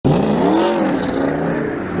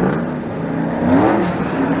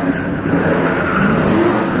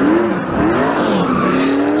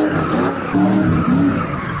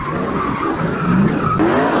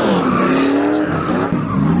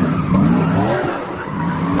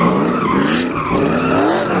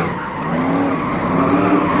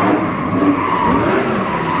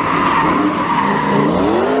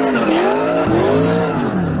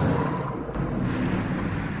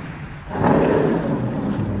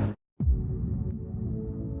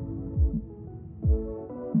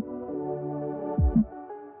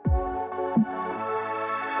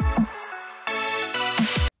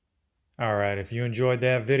Alright, if you enjoyed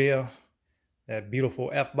that video, that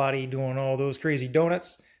beautiful F-body doing all those crazy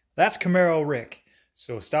donuts, that's Camaro Rick.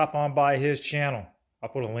 So stop on by his channel. I'll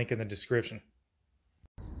put a link in the description.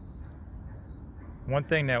 One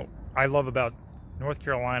thing that I love about North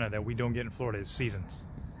Carolina that we don't get in Florida is seasons.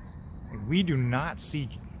 We do not see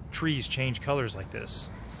trees change colors like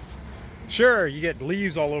this. Sure, you get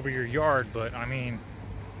leaves all over your yard, but I mean,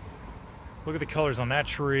 look at the colors on that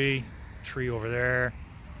tree over there,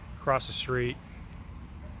 across the street.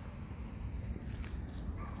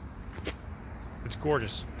 It's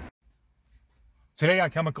gorgeous. Today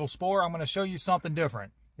on Chemical Spore, I'm going to show you something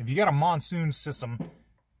different. If you got a Monsoon system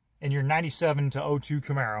in your 97 to 02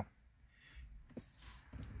 Camaro,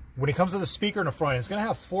 when it comes to the speaker in the front, it's going to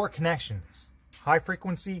have 4 connections: high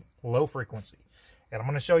frequency, low frequency. And I'm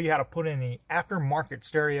going to show you how to put in the aftermarket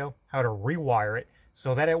stereo, how to rewire it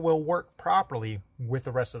so that it will work properly with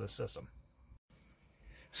the rest of the system.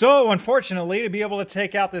 So unfortunately, to be able to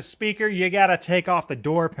take out this speaker, you got to take off the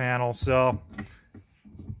door panel. So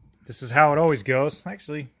this is how it always goes.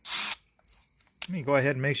 Actually, let me go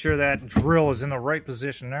ahead and make sure that drill is in the right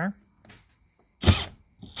position there.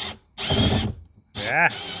 Yeah,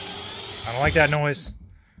 I don't like that noise.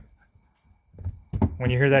 When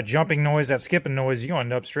you hear that jumping noise, that skipping noise, you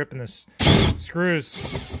end up stripping the screws.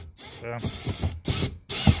 So,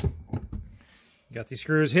 got these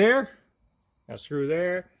screws here. Got a screw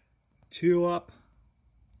there. 2 up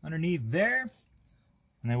underneath there.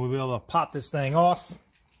 And then we'll be able to pop this thing off.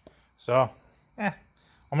 So, I'm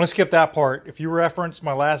going to skip that part. If you reference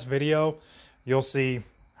my last video, you'll see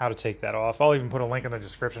how to take that off. I'll even put a link in the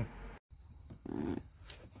description.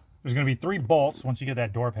 There's going to be 3 bolts once you get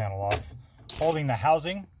that door panel off, holding the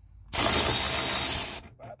housing.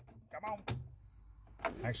 Come on.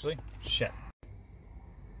 Actually, shit.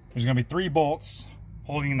 There's going to be 3 bolts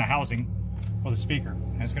holding the housing for the speaker.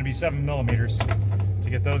 And it's going to be 7 millimeters to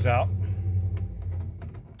get those out.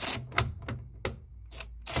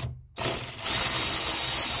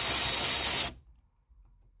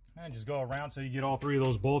 And just go around till you get all 3 of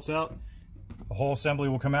those bolts out. The whole assembly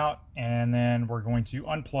will come out, and then we're going to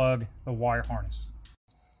unplug the wire harness.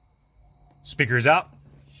 Speaker is out.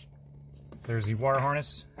 There's the wire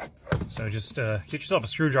harness. So just get yourself a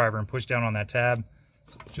screwdriver and push down on that tab.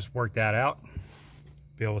 Just work that out.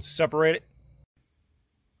 Be able to separate it.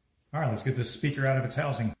 All right, let's get this speaker out of its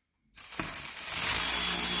housing.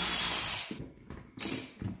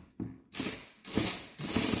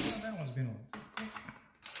 That one's been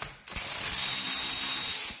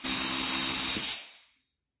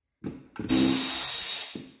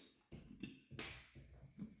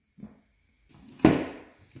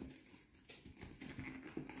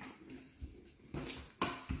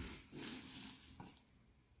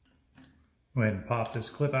Go ahead and pop this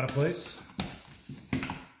clip out of place.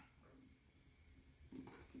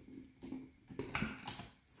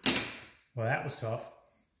 Well, that was tough.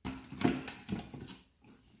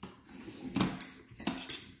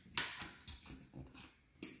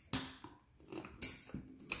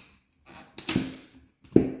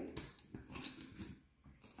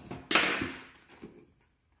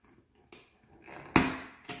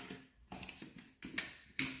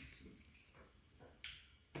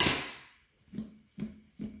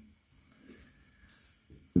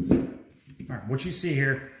 All right, what you see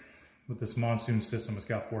here with this Monsoon system, it's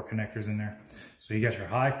got 4 connectors in there. So you got your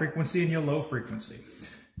high frequency and your low frequency.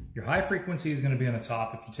 Your high frequency is going to be on the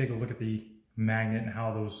top if you take a look at the magnet and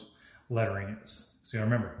how those lettering is. So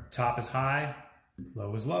remember, top is high,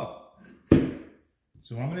 low is low.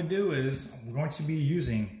 So what I'm going to do is we're going to be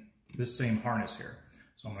using this same harness here.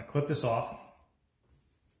 So I'm going to clip this off.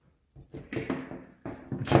 But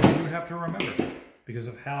you do have to remember, because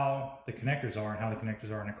of how the connectors are and how the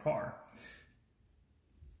connectors are in a car,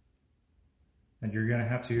 and you're going to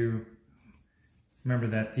have to remember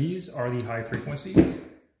that these are the high frequencies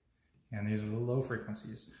and these are the low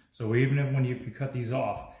frequencies. So even if you cut these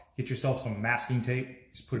off, get yourself some masking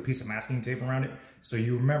tape. Just put a piece of masking tape around it so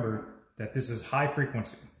you remember that this is high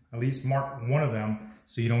frequency. At least mark one of them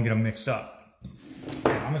so you don't get them mixed up.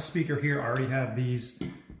 Now, on the speaker here, I already have these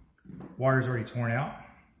wires already torn out.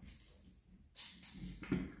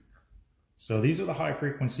 So these are the high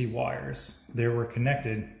frequency wires. They were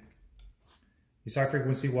connected. These high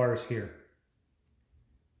frequency wires here,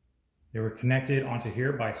 they were connected onto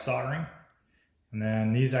here by soldering. And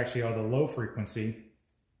then these actually are the low frequency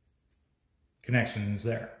connections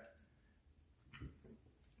there.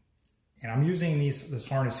 And I'm using this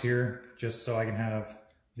harness here just so I can have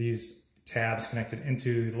these tabs connected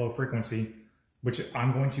into the low frequency, which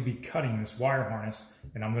I'm going to be cutting this wire harness,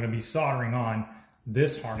 and I'm going to be soldering on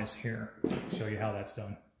this harness here. Show you how that's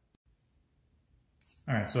done.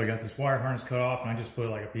 All right, so I got this wire harness cut off, and I just put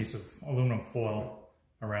like a piece of aluminum foil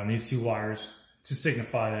around these two wires to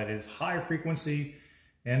signify that it is high frequency,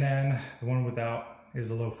 and then the one without is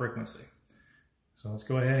the low frequency. So let's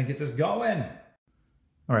go ahead and get this going.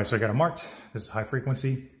 All right, so I got it marked. This is high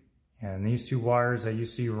frequency, and these two wires that you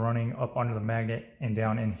see running up under the magnet and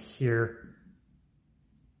down in here,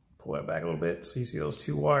 pull that back a little bit so you see those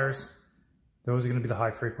two wires. Those are going to be the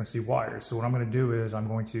high frequency wires. So what I'm going to do is I'm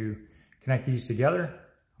going to connect these together.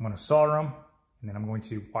 I'm going to solder them, and then I'm going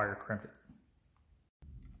to wire crimp it.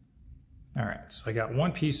 All right, so I got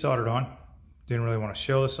one piece soldered on. Didn't really want to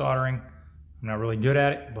show the soldering. I'm not really good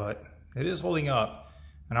at it, but it is holding up.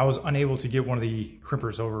 And I was unable to get one of the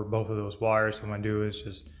crimpers over both of those wires. So what I'm going to do is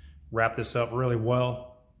just wrap this up really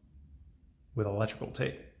well with electrical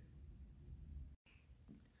tape.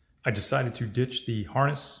 I decided to ditch the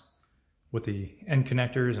harness with the end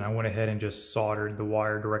connectors, and I went ahead and just soldered the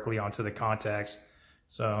wire directly onto the contacts.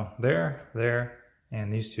 So there,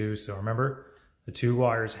 and these two. So remember, the two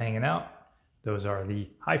wires hanging out, those are the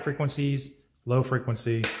high frequencies, low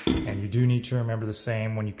frequency, and you do need to remember the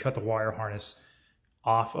same when you cut the wire harness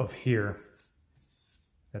off of here.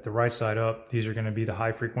 At the right side up, these are going to be the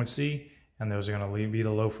high frequency, and those are going to be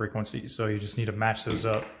the low frequency. So you just need to match those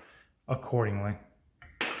up accordingly.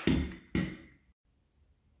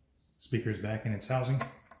 Speaker's back in its housing.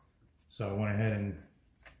 So I went ahead and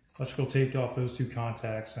electrical taped off those two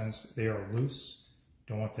contacts since they are loose.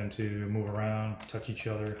 Don't want them to move around, touch each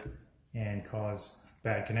other, and cause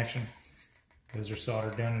bad connection. Those are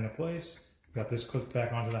soldered down into place. Got this clipped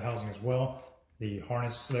back onto the housing as well. The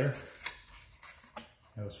harness there.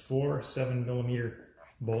 Those 4 7mm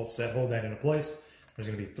bolts that hold that into place. There's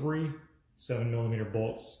going to be 3 7mm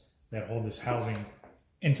bolts that hold this housing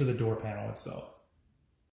into the door panel itself.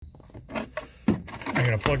 I'm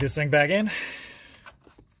going to plug this thing back in.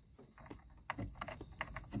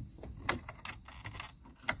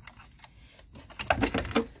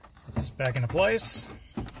 Put this back into place.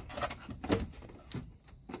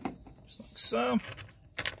 Just like so.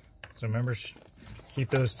 So remember, keep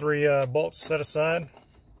those 3 bolts set aside.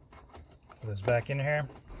 Put this back in here.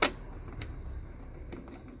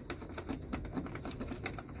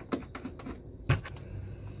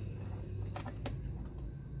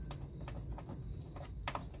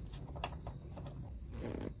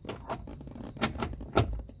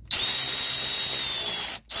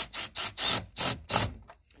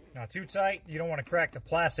 Not too tight, you don't want to crack the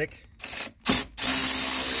plastic.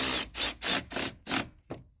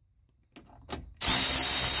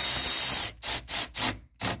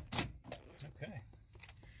 Okay.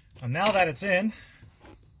 Well, now that it's in, I'm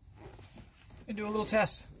going to do a little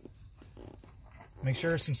test. Make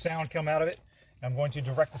sure some sound come out of it. I'm going to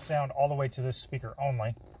direct the sound all the way to this speaker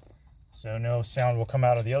only. So no sound will come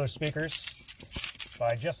out of the other speakers. By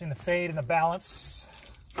adjusting the fade and the balance.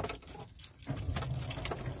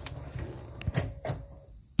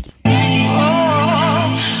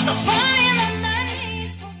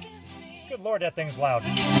 Good Lord, that thing's loud. See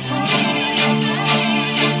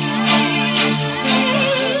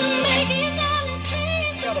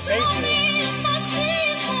how the bass is.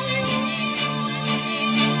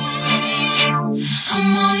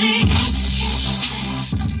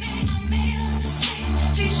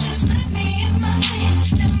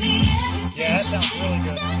 Yeah, that sounds really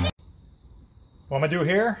good. What I'm going to do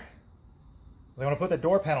here is I'm going to put the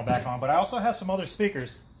door panel back on, but I also have some other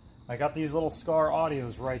speakers. I got these little SKAR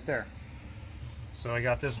audios right there. So I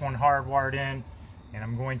got this one hardwired in, and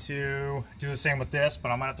I'm going to do the same with this, but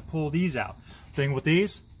I'm going to have to pull these out. Thing with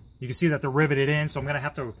these, you can see that they're riveted in, so I'm going to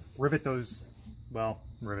have to rivet those. I'm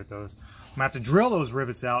going to have to drill those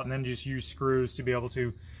rivets out and then just use screws to be able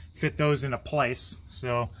to fit those into place.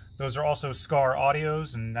 So those are also SKAR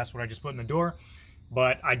audios, and that's what I just put in the door.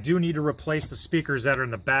 But I do need to replace the speakers that are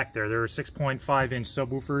in the back there. They're 6.5-inch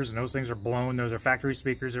subwoofers, and those things are blown. Those are factory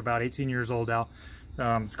speakers. They're about 18 years old now.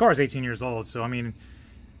 SKAR is 18 years old, so I mean,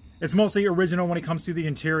 it's mostly original when it comes to the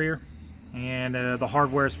interior and the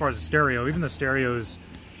hardware as far as the stereo. Even the stereo is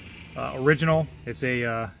original. It's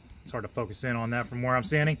hard to focus in on that from where I'm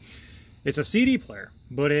standing. It's a CD player,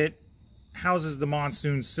 but it houses the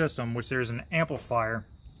Monsoon system, which there's an amplifier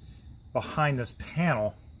behind this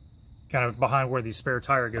panel, kind of behind where the spare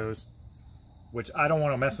tire goes, which I don't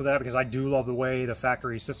want to mess with that because I do love the way the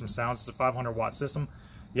factory system sounds. It's a 500-watt system.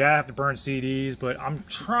 Yeah, I have to burn CDs, but I'm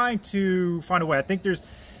trying to find a way. I think there's,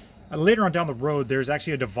 later on down the road, there's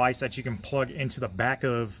actually a device that you can plug into the back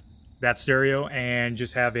of that stereo and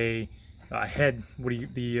just have a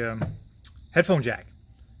headphone jack.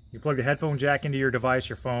 You plug the headphone jack into your device,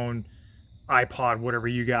 your phone, iPod, whatever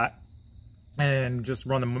you got, and just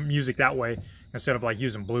run the music that way instead of like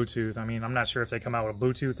using Bluetooth. I mean, I'm not sure if they come out with a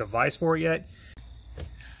Bluetooth device for it yet.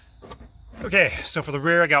 Okay, so for the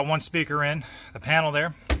rear, I got one speaker in the panel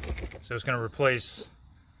there. So it's going to replace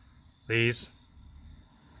these.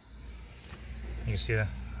 You can see the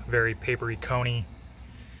very papery, coney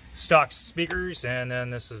stock speakers, and then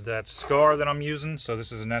this is that SKAR that I'm using. So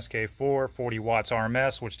this is an SK.A.R 40 watts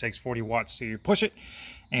RMS, which takes 40 watts to push it,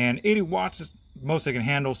 and 80 watts is most they can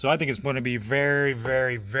handle. So I think it's going to be very,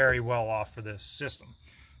 very, very well off for this system.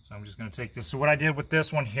 So I'm just going to take this. So what I did with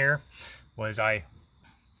this one here was I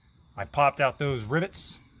popped out those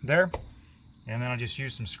rivets there, and then I just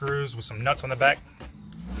used some screws with some nuts on the back.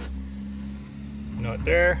 Nut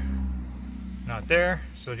there, not there.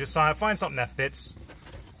 So just find something that fits.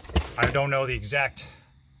 I don't know the exact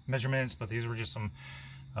measurements, but these were just some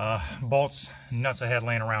bolts, nuts I had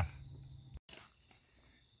laying around.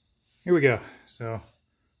 Here we go. So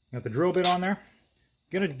got the drill bit on there.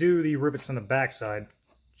 Gonna do the rivets on the back side.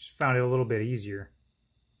 Just found it a little bit easier.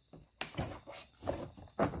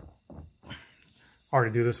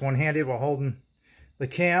 Hard to do this one-handed while holding the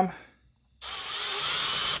cam.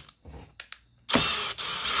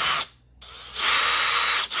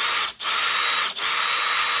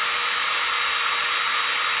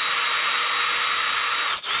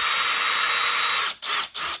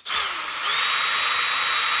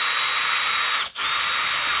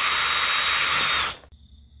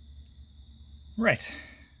 Right,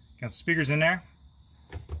 got the speakers in there.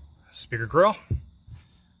 Speaker grill.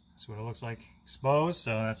 That's what it looks like exposed. So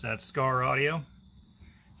that's that SKAR audio,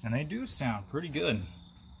 and they do sound pretty good.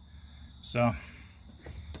 So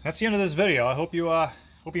that's the end of this video. I hope you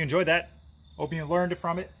enjoyed that. Hope you learned it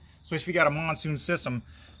from it. Especially if you got a Monsoon system,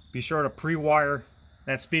 be sure to pre-wire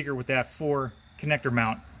that speaker with that 4 connector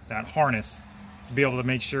mount, that harness, to be able to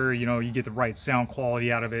make sure you get the right sound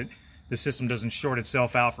quality out of it. The system doesn't short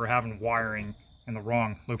itself out for having wiring in the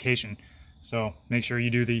wrong location. So make sure you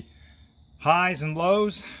do the highs and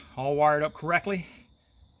lows all wired up correctly,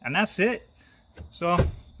 and that's it. So I'm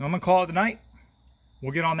gonna call it a night.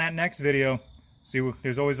 We'll get on that next video. See,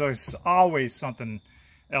 there's always something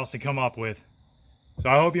else to come up with. So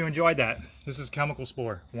I hope you enjoyed that. This is Chemical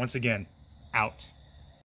Spore once again, out.